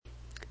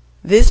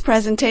This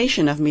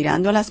presentation of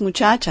Mirando a las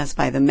Muchachas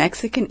by the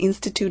Mexican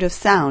Institute of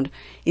Sound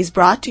is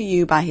brought to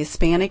you by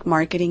Hispanic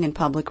Marketing and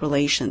Public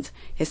Relations,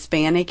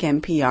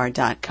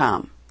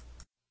 HispanicMPR.com.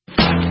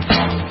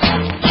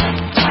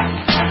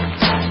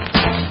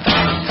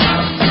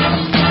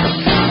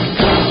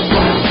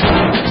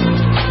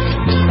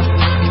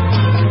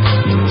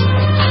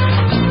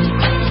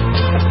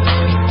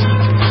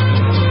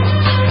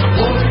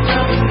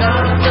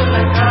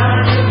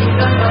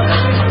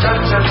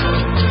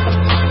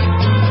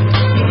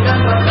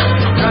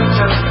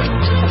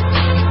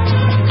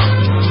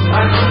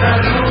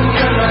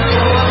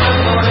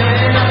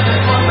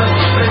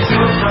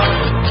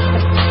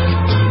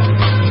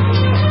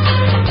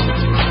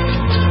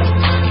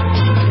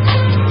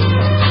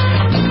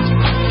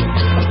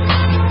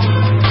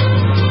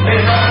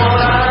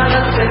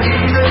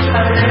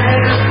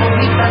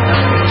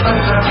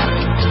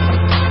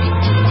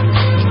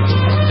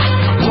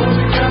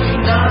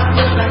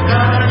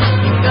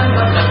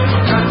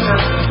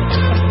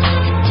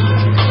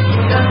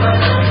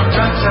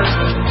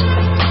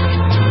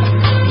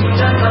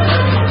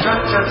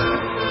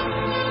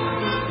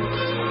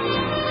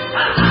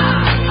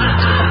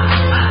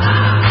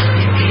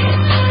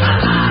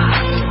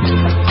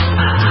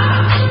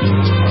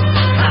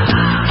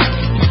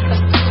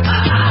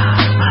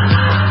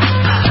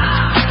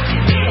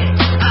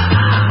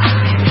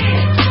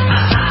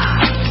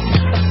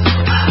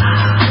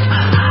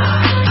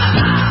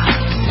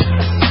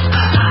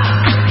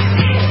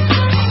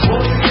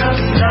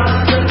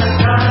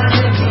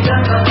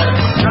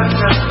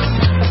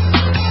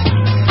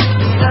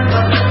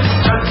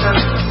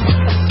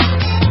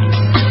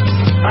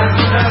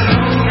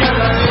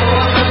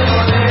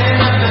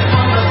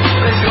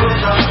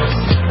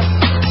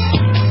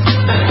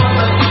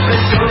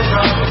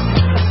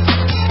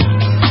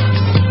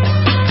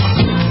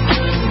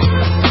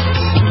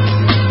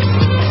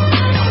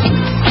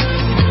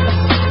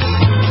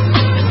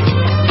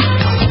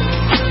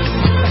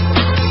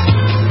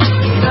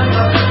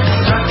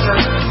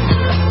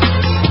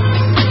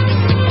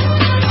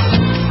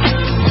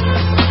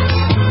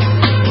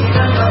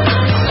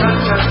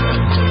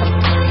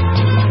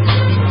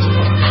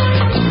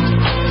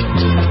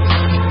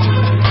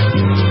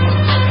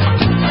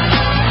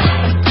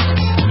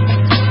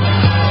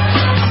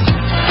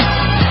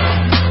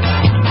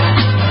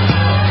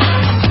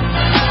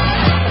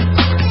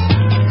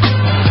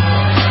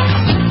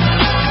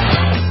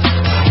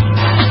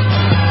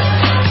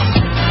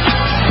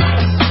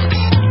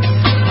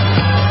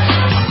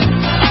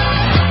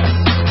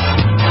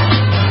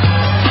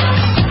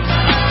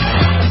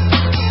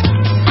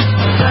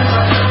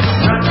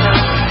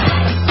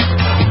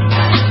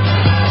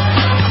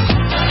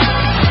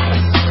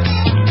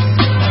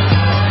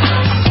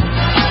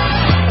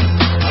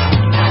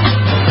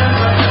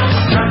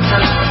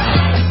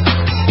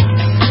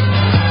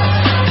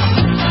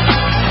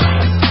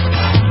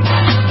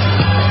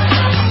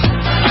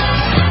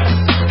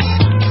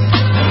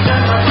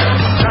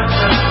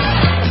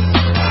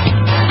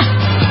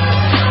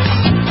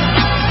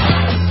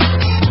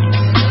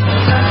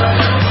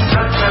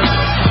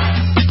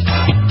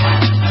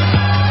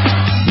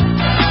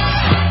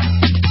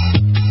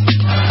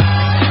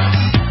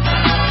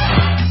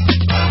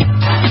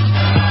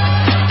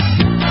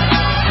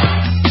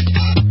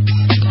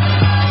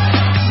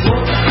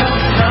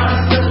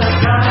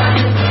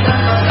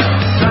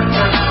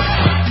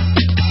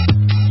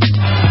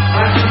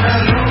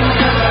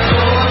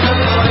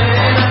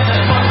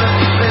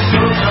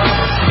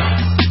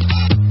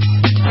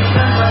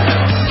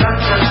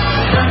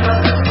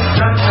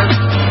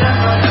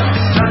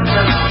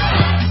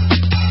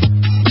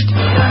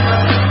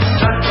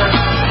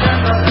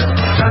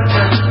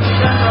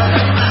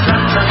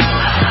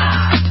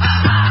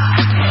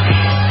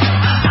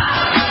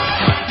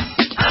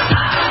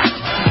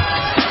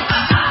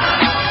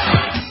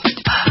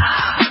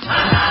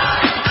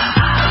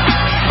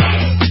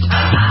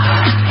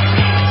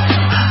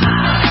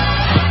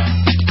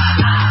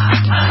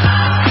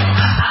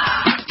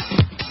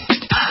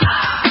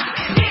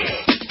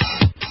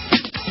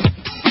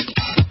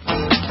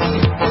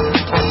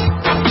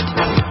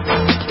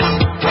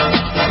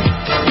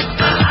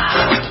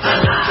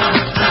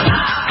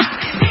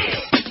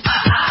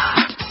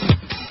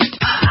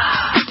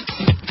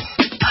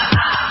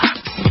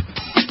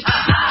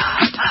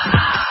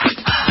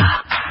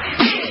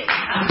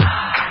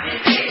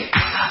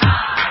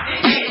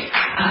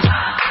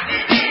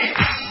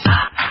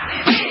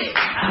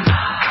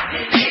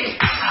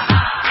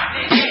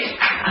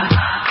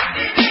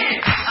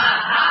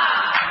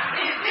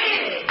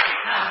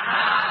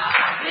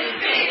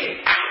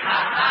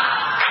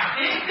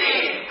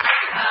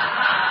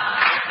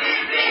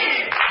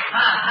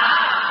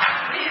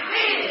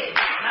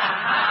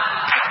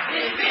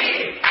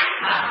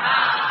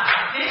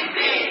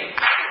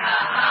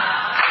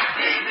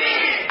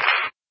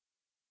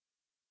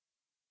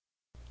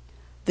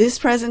 This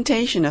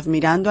presentation of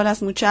Mirando a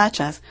las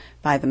Muchachas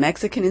by the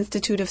Mexican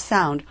Institute of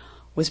Sound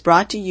was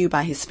brought to you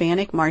by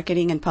Hispanic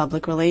Marketing and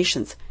Public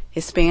Relations,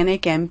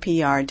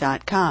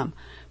 HispanicMPR.com,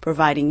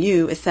 providing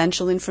you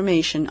essential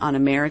information on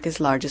America's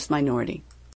largest minority.